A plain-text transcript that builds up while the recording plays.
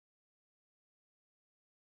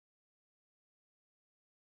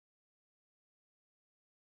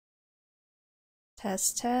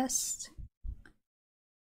Test, test.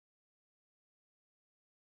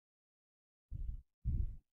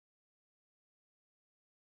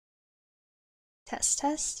 Test,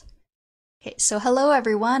 test. Okay, so hello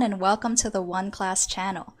everyone and welcome to the OneClass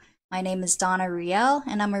channel. My name is Donna Riel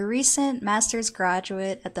and I'm a recent master's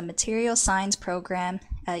graduate at the Material Science program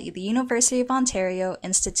at the University of Ontario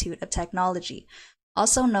Institute of Technology,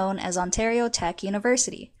 also known as Ontario Tech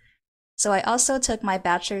University. So I also took my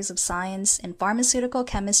Bachelor's of Science in Pharmaceutical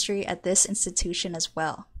Chemistry at this institution as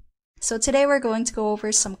well. So today we're going to go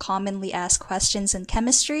over some commonly asked questions in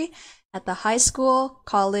chemistry at the high school,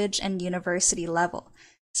 college, and university level.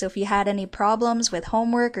 So if you had any problems with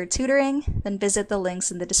homework or tutoring, then visit the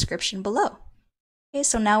links in the description below. Okay,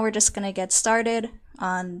 so now we're just going to get started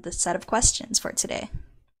on the set of questions for today.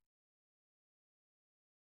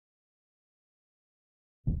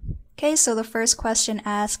 Okay, so the first question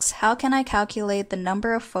asks, how can I calculate the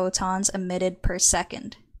number of photons emitted per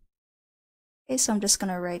second? Okay, so I'm just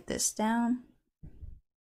going to write this down.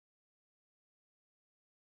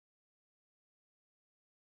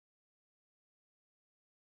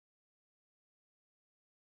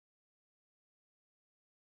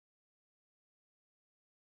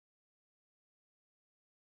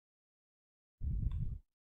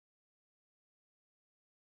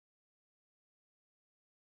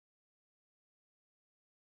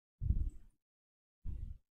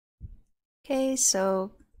 Okay,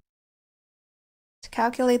 so to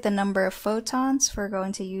calculate the number of photons, we're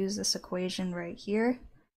going to use this equation right here,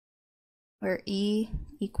 where E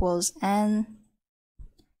equals N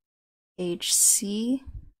hc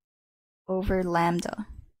over lambda.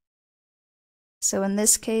 So in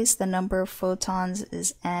this case, the number of photons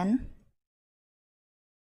is N.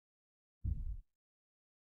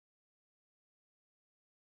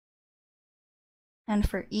 And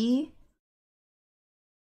for E,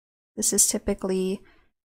 this is typically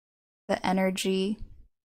the energy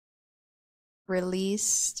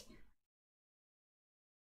released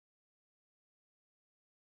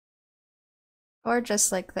or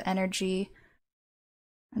just like the energy.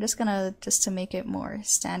 I'm just gonna, just to make it more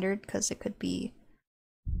standard, because it could be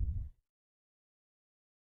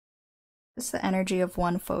just the energy of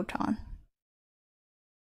one photon.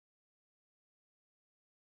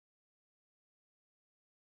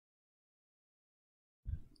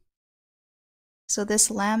 So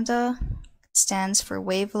this lambda stands for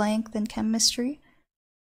wavelength in chemistry.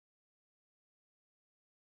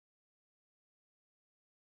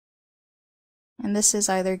 And this is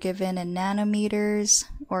either given in nanometers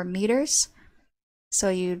or meters. So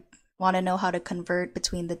you want to know how to convert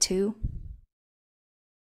between the two.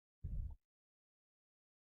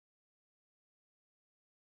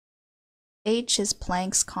 H is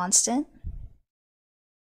Planck's constant.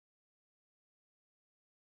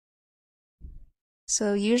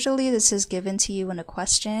 So usually this is given to you in a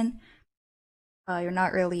question. You're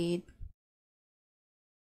not really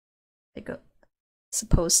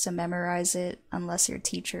supposed to memorize it unless your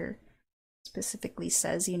teacher specifically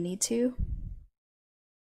says you need to.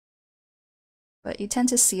 But you tend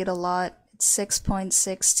to see it a lot. It's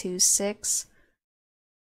 6.626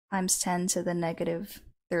 times 10 to the negative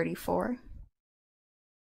 34.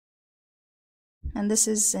 And this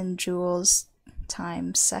is in joules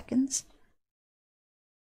times seconds.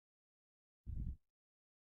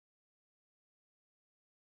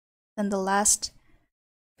 Then the last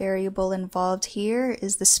variable involved here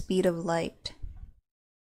is the speed of light.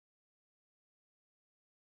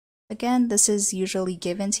 Again, this is usually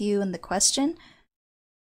given to you in the question.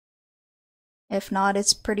 If not,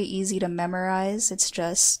 it's pretty easy to memorize. It's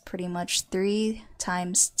just pretty much 3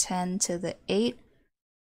 times 10 to the 8.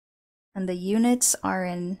 And the units are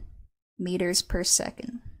in meters per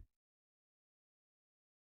second.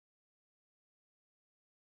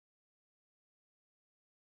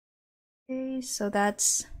 Okay, so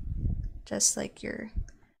that's just like the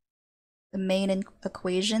main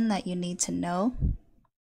equation that you need to know.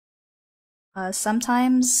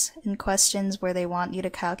 Sometimes in questions where they want you to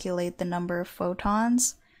calculate the number of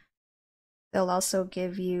photons, they'll also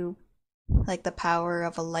give you like the power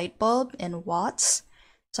of a light bulb in watts.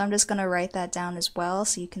 So I'm just going to write that down as well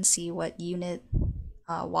so you can see what unit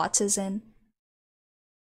watts is in.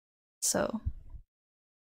 So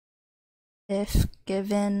if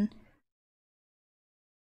given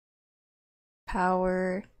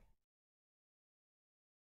power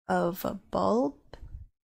of a bulb,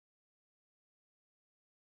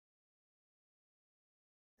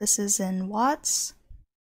 this is in watts,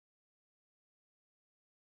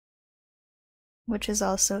 which is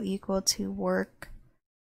also equal to work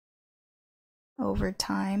over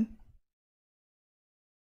time.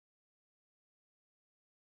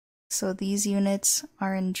 So these units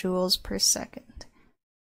are in joules per second.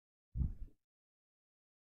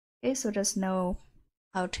 Okay, so just know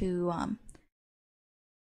how to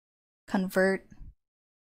convert.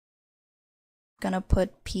 Gonna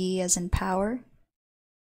put P as in power.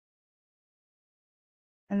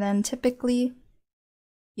 And then typically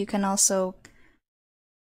you can also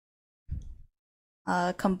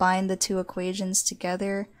combine the two equations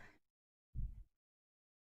together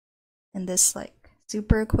in this like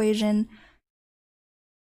super equation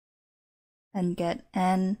and get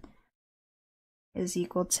N is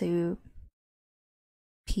equal to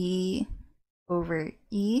P over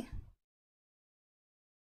E.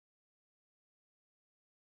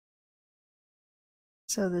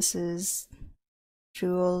 So this is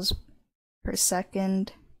joules per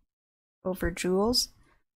second over joules.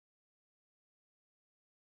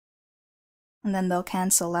 And then they'll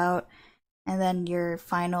cancel out, and then your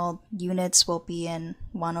final units will be in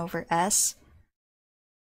 1 over S.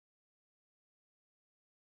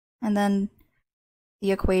 And then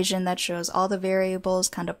the equation that shows all the variables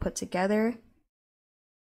kind of put together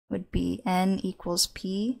would be N equals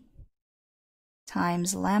P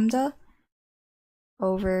times lambda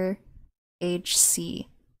over HC.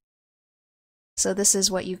 So this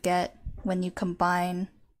is what you get when you combine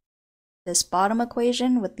this bottom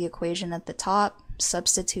equation with the equation at the top,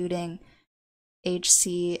 substituting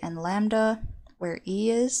HC and lambda where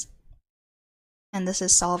E is, and this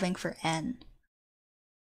is solving for N.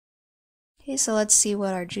 Okay, so let's see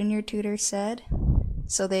what our junior tutor said.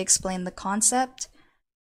 So they explained the concept.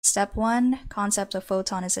 Step 1, concept of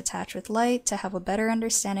photon is attached with light. To have a better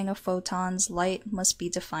understanding of photons, light must be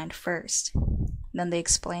defined first. Then they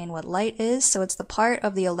explain what light is. So it's the part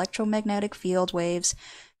of the electromagnetic field waves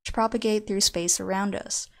which propagate through space around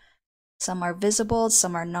us. Some are visible,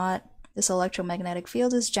 some are not. This electromagnetic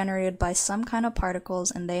field is generated by some kind of particles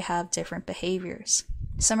and they have different behaviors.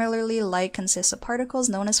 Similarly, light consists of particles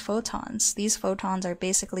known as photons. These photons are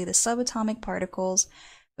basically the subatomic particles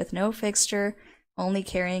with no fixture, only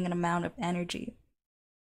carrying an amount of energy.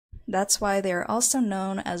 That's why they are also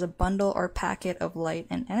known as a bundle or packet of light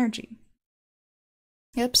and energy.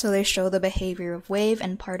 Yep, so they show the behavior of wave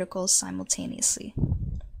and particles simultaneously.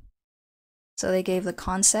 So they gave the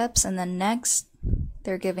concepts, and then next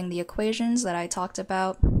they're giving the equations that I talked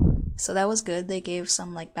about. So that was good. They gave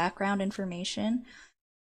some like background information.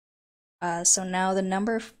 So now the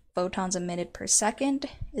number of photons emitted per second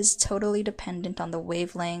is totally dependent on the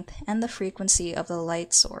wavelength and the frequency of the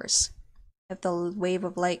light source. If the wave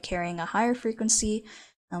of light carrying a higher frequency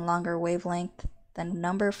and longer wavelength, then the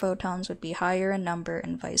number of photons would be higher in number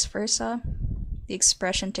and vice versa. The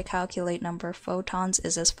expression to calculate number of photons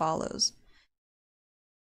is as follows.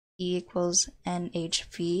 E equals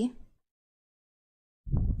NHV.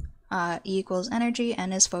 E equals energy,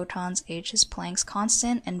 N is photons, H is Planck's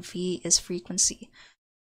constant, and V is frequency.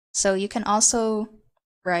 So you can also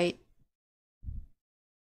write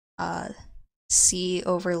C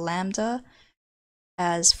over lambda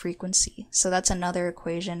as frequency. So that's another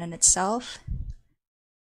equation in itself.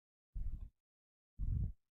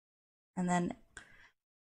 And then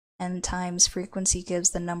N times frequency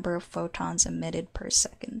gives the number of photons emitted per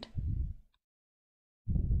second.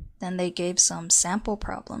 Then they gave some sample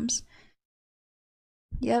problems.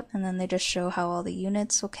 Yep, and then they just show how all the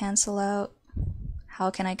units will cancel out.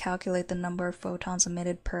 How can I calculate the number of photons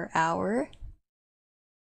emitted per hour?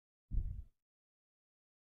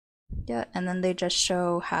 Yeah, and then they just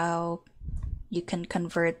show how you can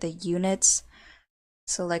convert the units.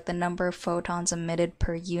 So like the number of photons emitted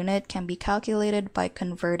per unit can be calculated by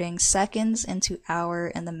converting seconds into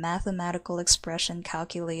hour and the mathematical expression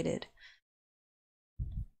calculated.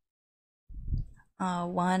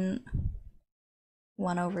 1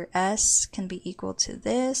 over S can be equal to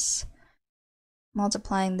this.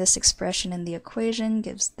 Multiplying this expression in the equation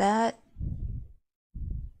gives that.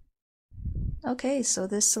 Okay, so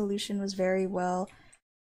this solution was very well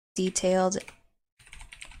detailed.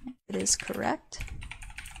 It is correct.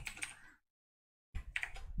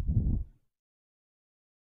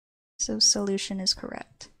 So solution is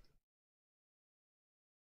correct.